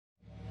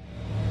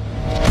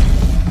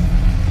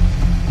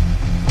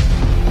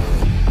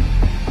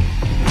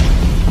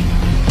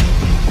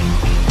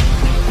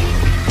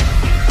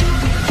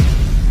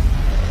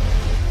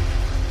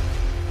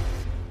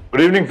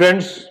Good evening,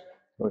 friends.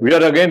 We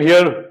are again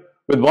here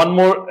with one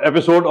more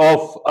episode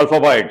of Alpha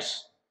Bytes,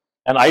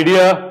 an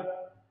idea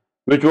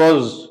which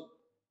was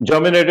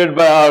germinated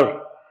by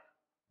our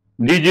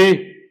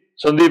DG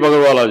Sandeep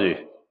Agarwala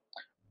ji.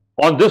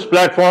 On this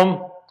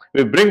platform,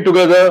 we bring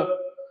together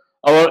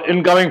our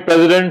incoming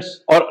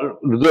presidents or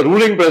the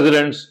ruling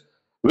presidents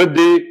with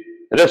the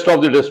rest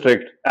of the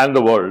district and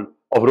the world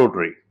of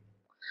Rotary.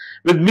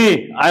 With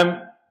me, I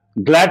am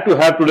glad to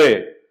have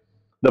today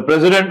the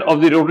president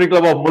of the Rotary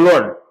Club of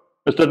Mulund,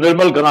 Mr.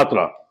 Nirmal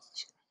Ganatra.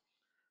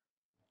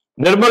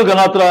 Nirmal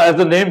Ganatra, as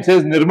the name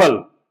says,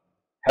 Nirmal,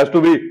 has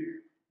to be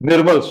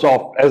Nirmal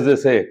soft, as they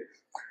say.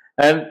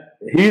 And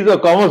he is a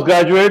commerce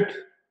graduate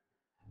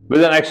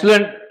with an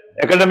excellent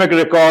academic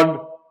record.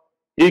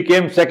 He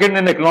came second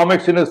in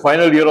economics in his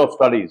final year of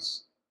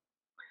studies.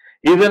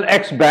 He is an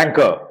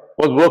ex-banker,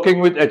 was working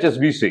with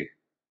HSBC.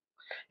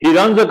 He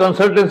runs a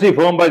consultancy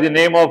firm by the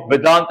name of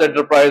Vedant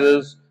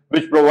Enterprises,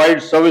 which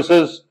provides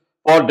services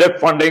for debt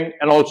funding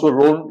and also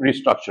loan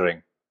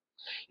restructuring.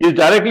 He is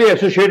directly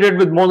associated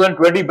with more than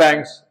 20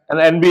 banks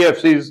and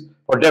NBFCs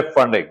for debt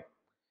funding.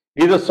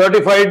 He is a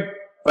certified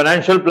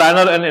financial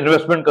planner and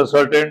investment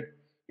consultant.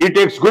 He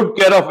takes good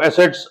care of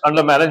assets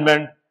under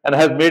management and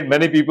has made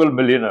many people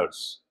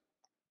millionaires.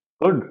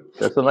 Good,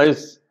 that's a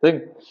nice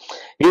thing.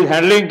 He is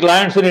handling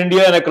clients in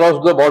India and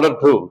across the border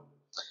too.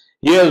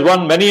 He has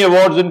won many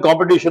awards in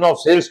competition of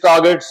sales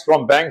targets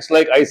from banks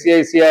like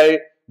ICICI,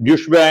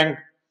 Deutsche Bank,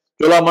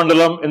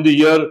 Cholamandalam in the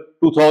year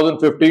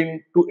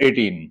 2015 to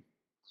 18.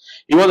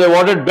 He was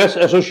awarded Best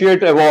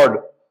Associate Award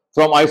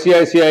from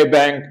ICICI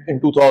Bank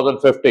in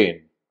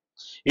 2015.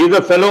 He is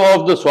a fellow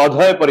of the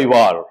Swadhyay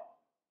Parivar.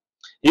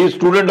 He is a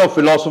student of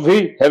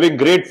philosophy, having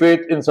great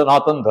faith in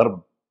Sanatan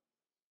Dharma.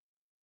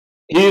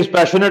 He is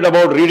passionate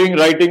about reading,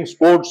 writing,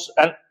 sports,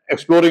 and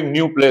exploring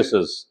new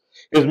places.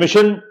 His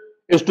mission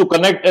is to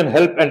connect and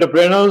help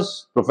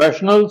entrepreneurs,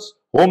 professionals,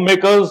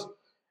 homemakers,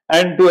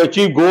 and to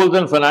achieve goals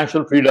and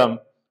financial freedom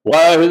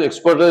via his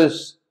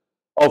expertise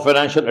of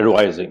financial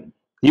advising.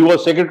 He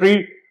was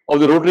secretary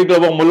of the Rotary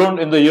Club of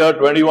Mulund in the year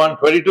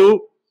 21-22,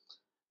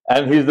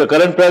 and he is the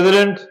current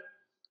president.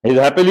 He is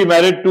happily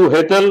married to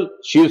Hetal.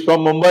 She is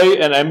from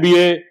Mumbai, an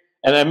MBA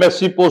and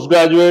MSc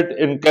postgraduate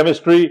in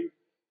chemistry,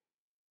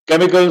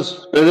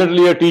 chemicals,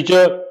 presently a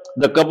teacher.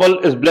 The couple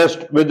is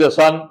blessed with a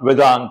son,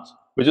 Vedant,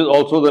 which is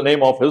also the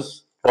name of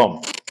his firm.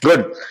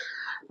 Good.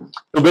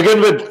 To begin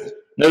with,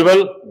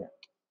 Nirmal,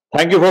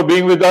 thank you for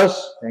being with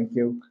us. Thank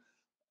you.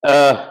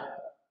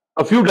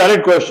 A few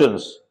direct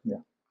questions.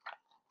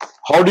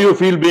 How do you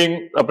feel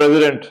being a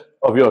president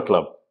of your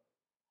club?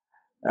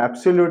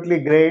 Absolutely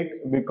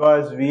great,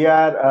 because we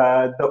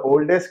are the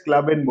oldest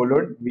club in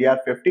Mulund. We are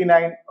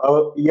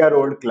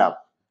 59-year-old club.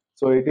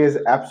 So it is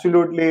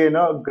absolutely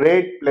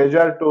great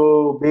pleasure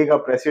to be a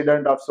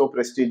president of so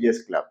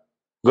prestigious club.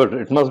 Good.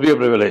 It must be a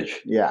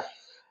privilege. Yeah.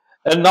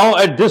 And now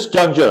at this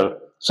juncture,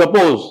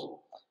 suppose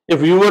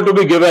if you were to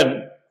be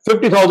given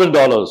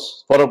 $50,000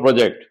 for a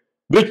project,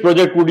 which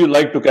project would you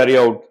like to carry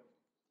out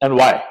and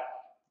why?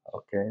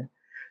 Okay.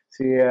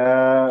 See,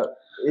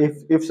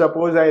 if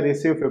suppose I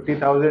receive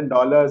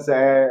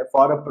 $50,000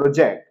 for a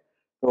project,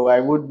 so I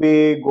would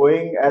be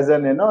going as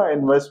an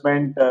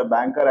investment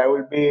banker. I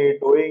will be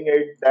doing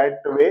it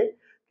that way.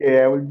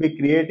 Okay, I will be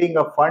creating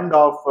a fund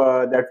of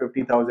that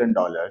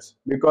 $50,000,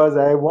 because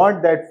I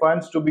want that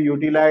funds to be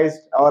utilized,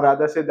 or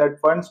rather say that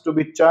funds to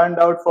be churned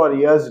out for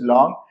years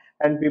long,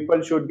 and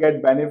people should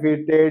get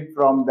benefited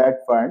from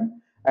that fund,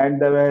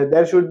 and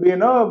there should be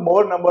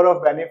more number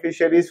of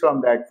beneficiaries from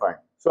that fund.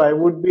 So I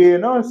would be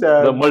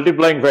The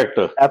multiplying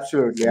factor.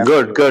 absolutely.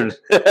 Good.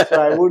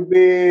 So I would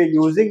be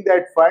using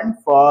that fund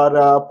for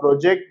a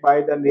project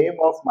by the name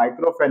of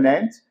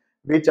microfinance,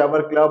 which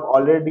our club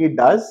already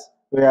does.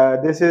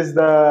 This is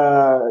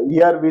the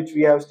year which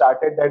we have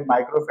started that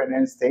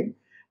microfinance thing,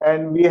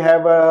 and we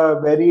have a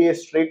very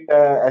strict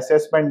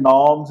assessment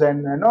norms,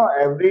 and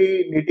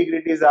every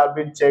nitty-gritties are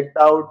been checked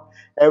out.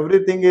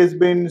 Everything has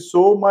been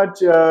so much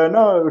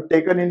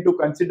taken into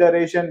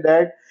consideration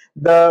that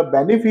the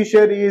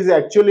beneficiary is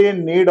actually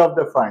in need of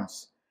the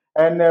funds,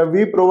 and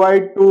we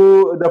provide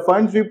to the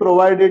funds we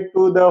provided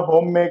to the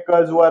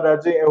homemakers who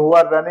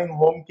are running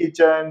home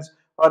kitchens,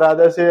 or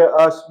rather say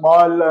a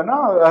small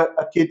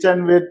a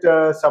kitchen with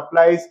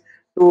supplies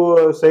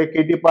to say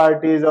kitty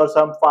parties or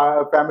some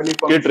family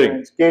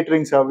functions,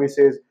 catering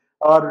services,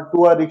 or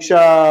to a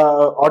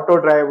rickshaw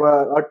auto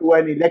driver, or to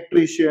an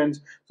electrician.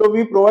 So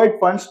we provide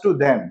funds to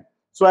them.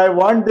 So I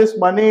want this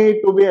money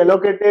to be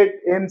allocated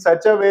in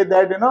such a way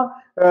that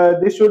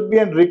this should be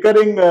a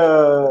recurring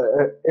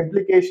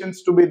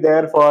implications to be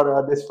there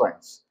for these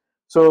funds.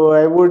 So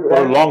I would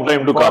For a long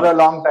time to for come. a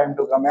long time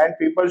to come, and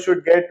people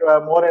should get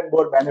more and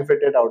more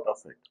benefited out of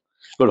it.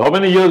 But how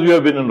many years you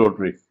have been in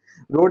Rotary?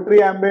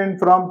 Rotary, I've been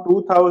from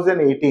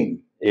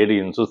 2018.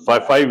 18. So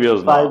 5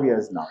 years now. 5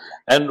 years now.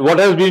 And what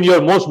has been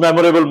your most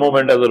memorable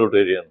moment as a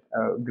Rotarian?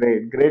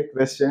 Great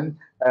question.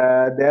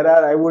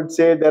 I would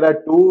say there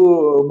are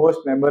two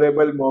most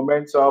memorable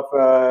moments of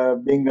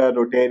being a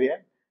Rotarian.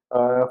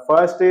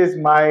 First is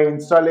my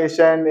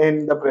installation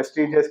in the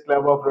prestigious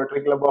club of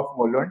Rotary Club of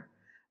Mulund.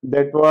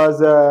 That was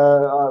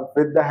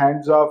with the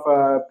hands of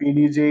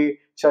PDG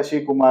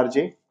Shashi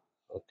Kumarji.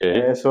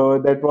 Okay. So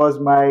that was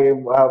my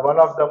one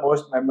of the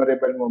most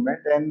memorable moment.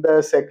 And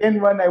the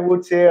second one, I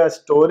would say a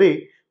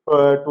story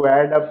to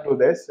add up to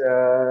this.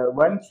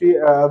 Once we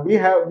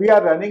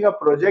are running a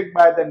project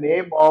by the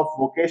name of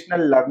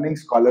Vocational Learning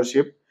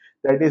Scholarship,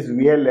 that is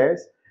VLS.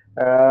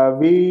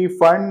 We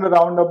fund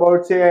around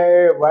about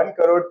say 1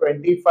 crore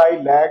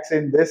 25 lakhs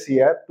in this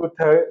year to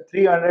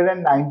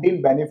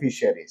 319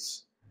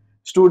 beneficiaries,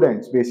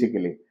 students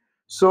basically.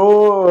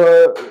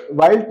 So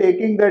while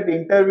taking that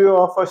interview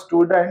of a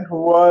student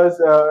who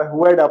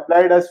had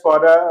applied us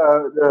for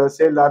a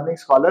say learning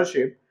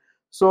scholarship,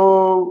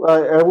 so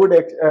I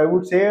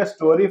would say a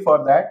story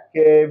for that.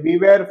 We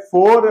were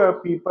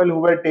four people who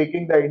were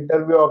taking the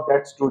interview of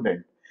that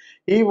student.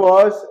 He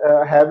was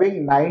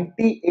having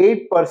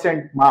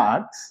 98%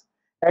 marks,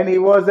 and he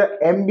was a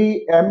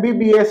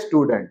MBBS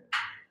student.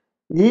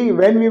 He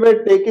when we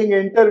were taking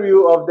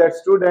interview of that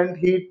student,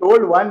 he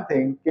told one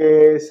thing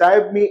के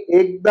साहेब मी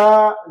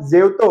एकदा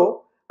जेवतो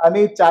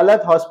आणि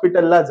चालत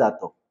हॉस्पिटलला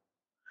जातो.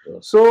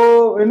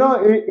 So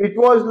it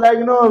was like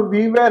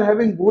we were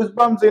having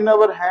goosebumps in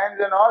our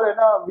hands and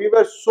all. We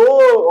were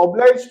so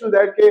obliged to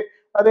that. Ke,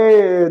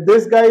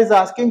 this guy is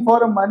asking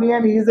for money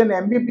and he is an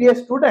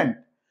MBBS student.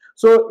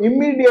 So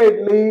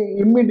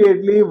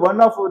immediately,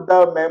 one of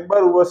the member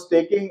who was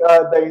taking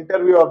the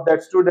interview of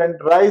that student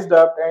raised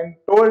up and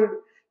told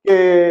कि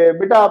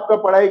बेटा आपका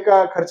पढ़ाई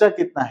का खर्चा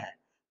कितना है.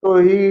 So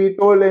he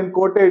told and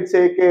quoted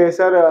say कि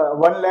sir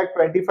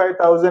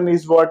 1,25,000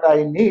 is what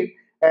I need,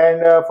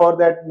 and for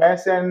that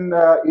mess and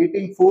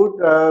eating food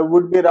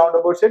would be around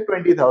about say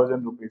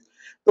 20,000 rupees.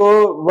 तो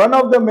one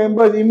of the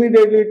members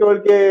immediately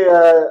told कि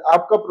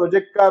आपका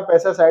प्रोजेक्ट का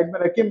पैसा side में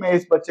रखिए, मैं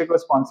इस बच्चे को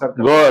स्पॉन्सर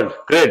करूंगा. Good,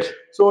 great.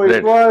 So Great.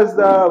 it was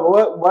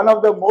one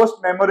of the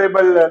most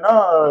memorable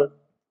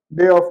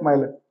day of my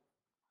life.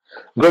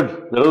 Good.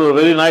 That was a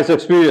very nice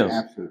experience.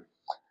 Absolutely.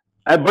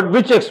 But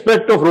which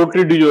aspect of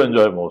Rotary do you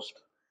enjoy most?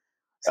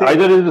 See,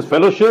 Either is it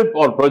fellowship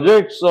or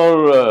projects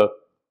or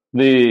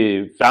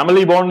the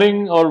family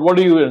bonding, or what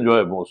do you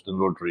enjoy most in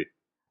Rotary?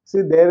 See,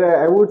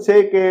 I would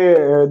say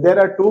there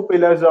are two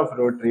pillars of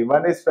Rotary.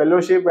 One is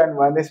fellowship and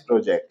one is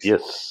projects.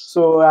 Yes.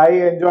 So I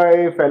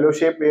enjoy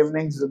fellowship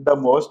evenings the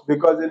most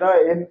because in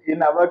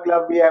our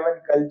club we have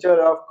a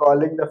culture of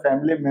calling the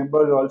family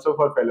members also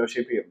for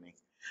fellowship evening.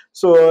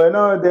 So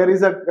there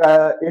is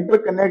a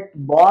interconnect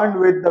bond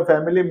with the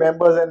family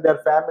members and their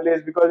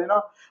families because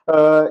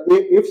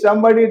if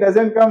somebody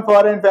doesn't come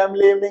for a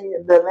family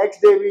evening, the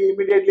next day we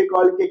immediately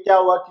call कि क्या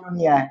हुआ क्यों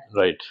नहीं आए.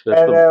 Right.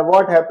 And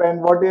what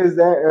happened, what is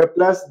there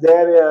plus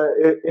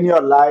there in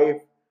your life.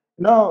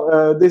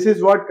 This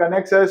is what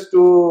connects us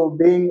to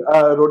being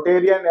a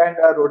Rotarian and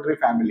a Rotary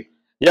family.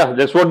 Yeah,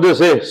 that's what they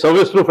say.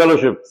 Service through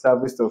fellowship.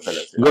 Service through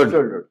fellowship. Good.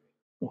 Absolutely.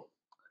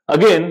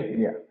 Again,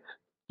 Yeah.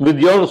 with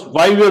your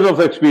 5 years of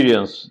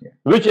experience, Yeah.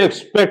 which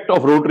aspect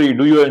of Rotary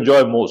do you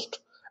enjoy most?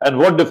 And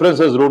what difference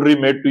has Rotary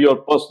made to your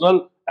personal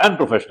and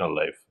professional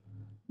life?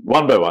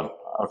 One by one.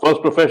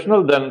 First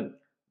professional, then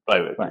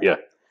private. Fine. Yeah.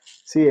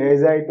 See,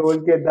 as I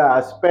told you, the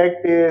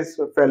aspect is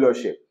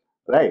fellowship,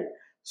 right?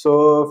 So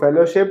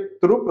fellowship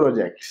through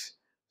projects.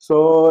 So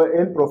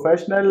in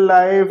professional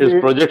life, Is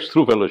projects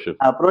through fellowship.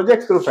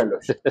 projects through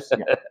fellowship.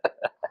 Yeah.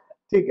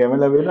 ठीक है,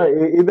 मतलब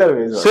either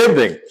ways. Also. Same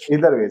thing.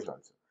 Either ways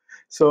also.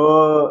 So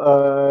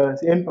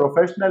in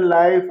professional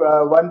life,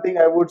 one thing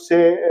I would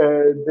say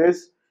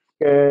this: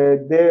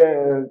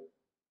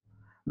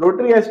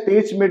 Rotary has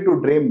taught me to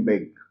dream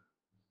big.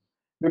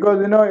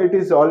 Because it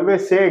is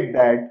always said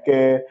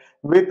that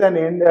with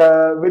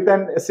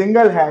a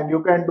single hand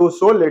you can do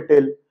so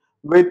little.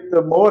 With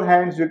more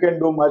hands you can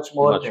do much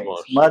more Much things,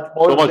 more. much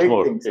more So much big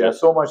more, things. yes. Yeah,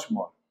 so much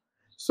more.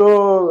 So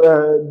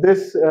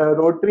this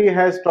Rotary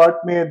has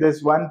taught me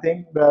this one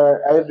thing.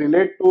 I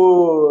relate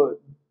to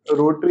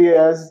Rotary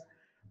as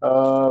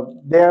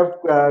they have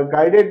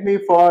guided me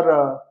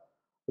for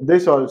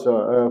this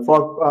also for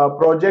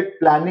project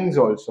plannings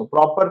also,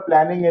 proper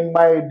planning in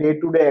my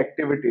day-to-day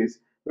activities,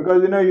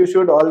 because you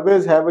should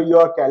always have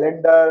your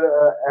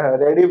calendar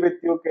ready with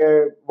you.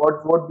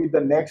 What would be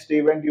the next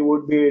event you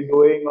would be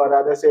doing, or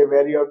rather say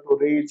where you have to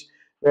reach,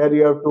 where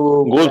you have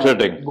to Goal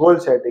setting. goal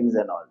settings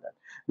and all that.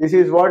 This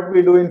is what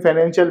we do in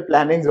financial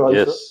plannings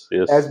also, Yes,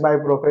 yes. as my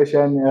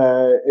profession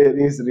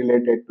is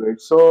related to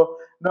it. So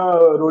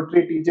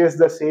Rotary teaches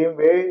the same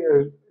way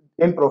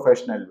in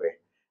professional way.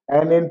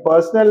 And in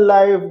personal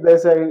life,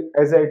 as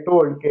I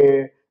told,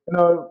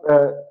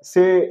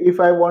 say if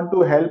I want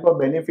to help a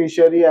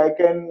beneficiary, I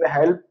can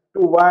help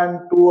to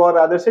one, two, or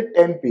rather say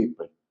 10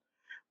 people,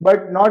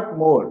 but not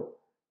more.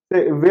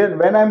 Say,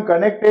 when I'm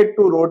connected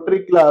to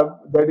Rotary Club,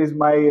 that is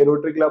my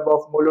Rotary Club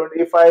of Mulund,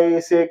 if I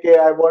say, okay,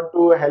 I want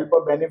to help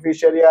a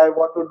beneficiary, I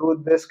want to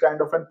do this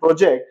kind of a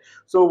project.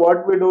 So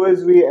what we do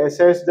is we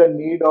assess the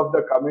need of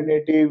the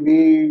community,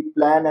 we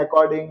plan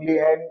accordingly,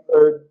 and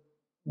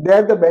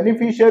there the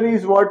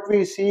beneficiaries what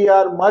we see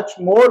are much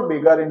more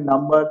bigger in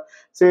number,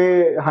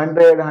 say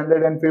 100,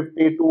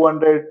 150,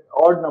 200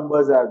 odd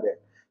numbers are there.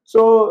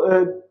 So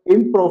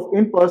in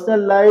personal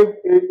life,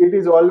 it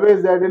is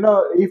always that,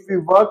 if we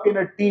work in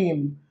a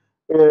team,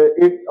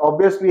 it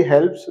obviously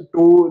helps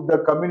to the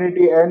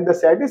community, and the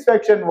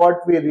satisfaction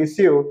what we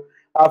receive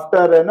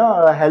after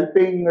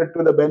helping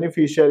to the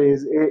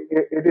beneficiaries,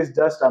 it is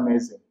just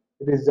amazing.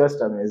 It is just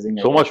amazing.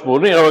 So much more.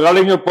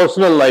 Regarding your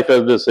personal life,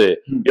 as they say,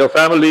 your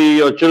family,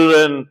 your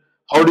children,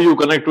 how do you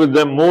connect with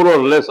them more or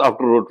less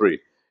after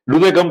Rotary? Do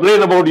they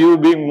complain about you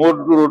being more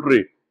to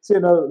Rotary? So,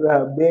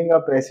 being a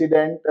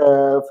president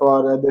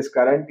for this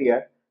current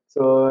year,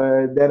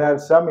 so there are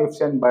some ifs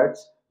and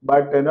buts.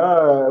 But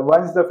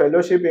once the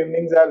fellowship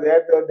evenings are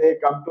there, they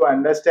come to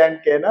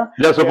understand. They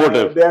are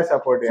supportive. They are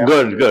supportive.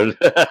 Good, good.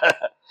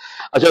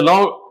 Acha,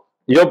 now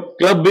your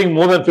club being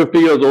more than 50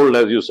 years old,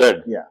 as you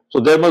said, Yeah. so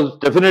there must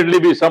definitely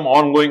be some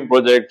ongoing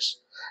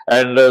projects.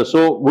 And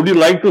so, would you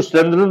like to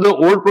strengthen the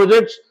old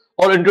projects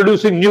or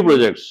introducing new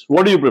projects?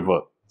 What do you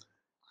prefer?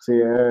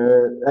 See,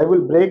 I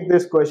will break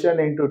this question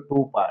into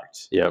two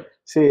parts. Yeah.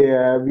 See,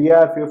 we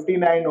are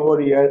 59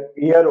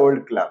 year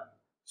old club.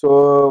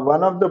 So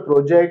one of the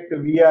project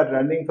we are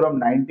running from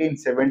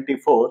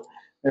 1974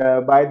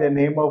 by the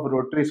name of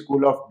Rotary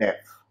School of Deaf,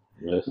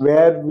 Yes.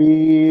 where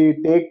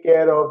we take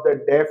care of the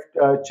deaf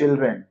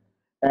children,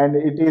 and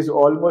it is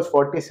almost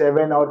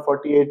 47 or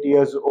 48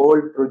 years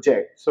old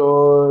project.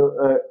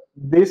 So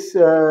this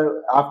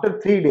after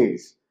 3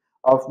 days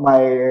of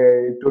my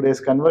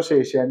today's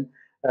conversation,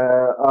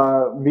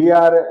 we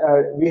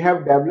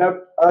have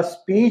developed a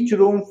speech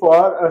room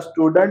for a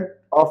student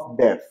of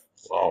deaf.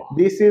 Wow.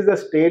 This is the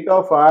state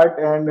of art,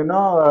 and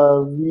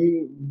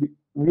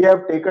we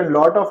have taken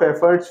lot of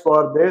efforts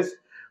for this,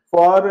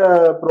 for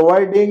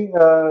providing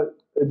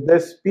the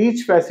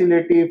speech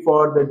facility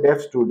for the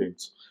deaf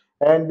students,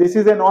 and this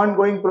is an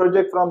ongoing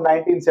project from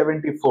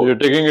 1974. So you're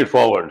taking it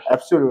forward.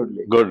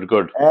 Absolutely. Good,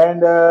 good.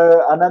 And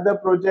another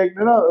project,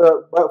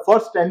 for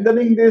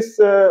strengthening this,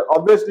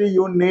 obviously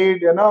you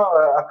need,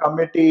 a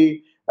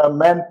committee,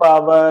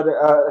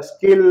 manpower,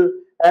 skill,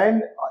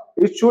 and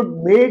it should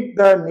meet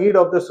the need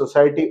of the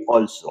society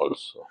also.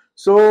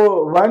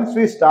 So once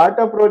we start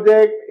a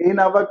project in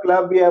our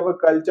club, we have a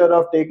culture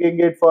of taking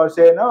it for,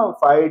 say,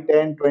 5,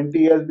 10, 20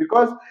 years,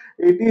 because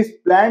it is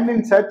planned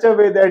in such a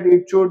way that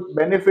it should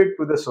benefit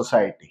to the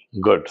society.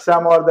 Good.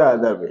 Some or the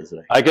other ways.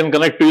 Right? I can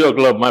connect to your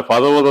club. My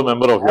father was a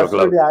member of your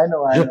club. Absolutely, I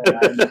know.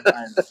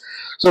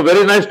 So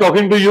very nice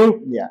talking to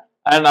you. Yeah.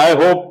 And I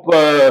hope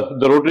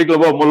the Rotary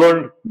Club of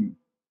Mulund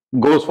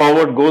goes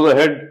forward, goes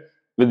ahead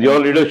with your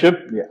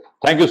leadership. Yeah.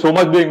 Thank you so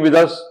much for being with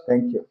us.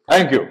 Thank you.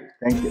 Thank you.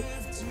 Thank you.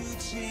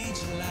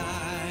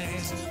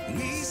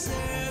 We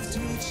serve to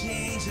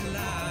change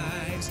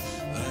lives,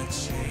 a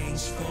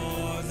change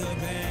for the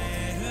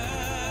better.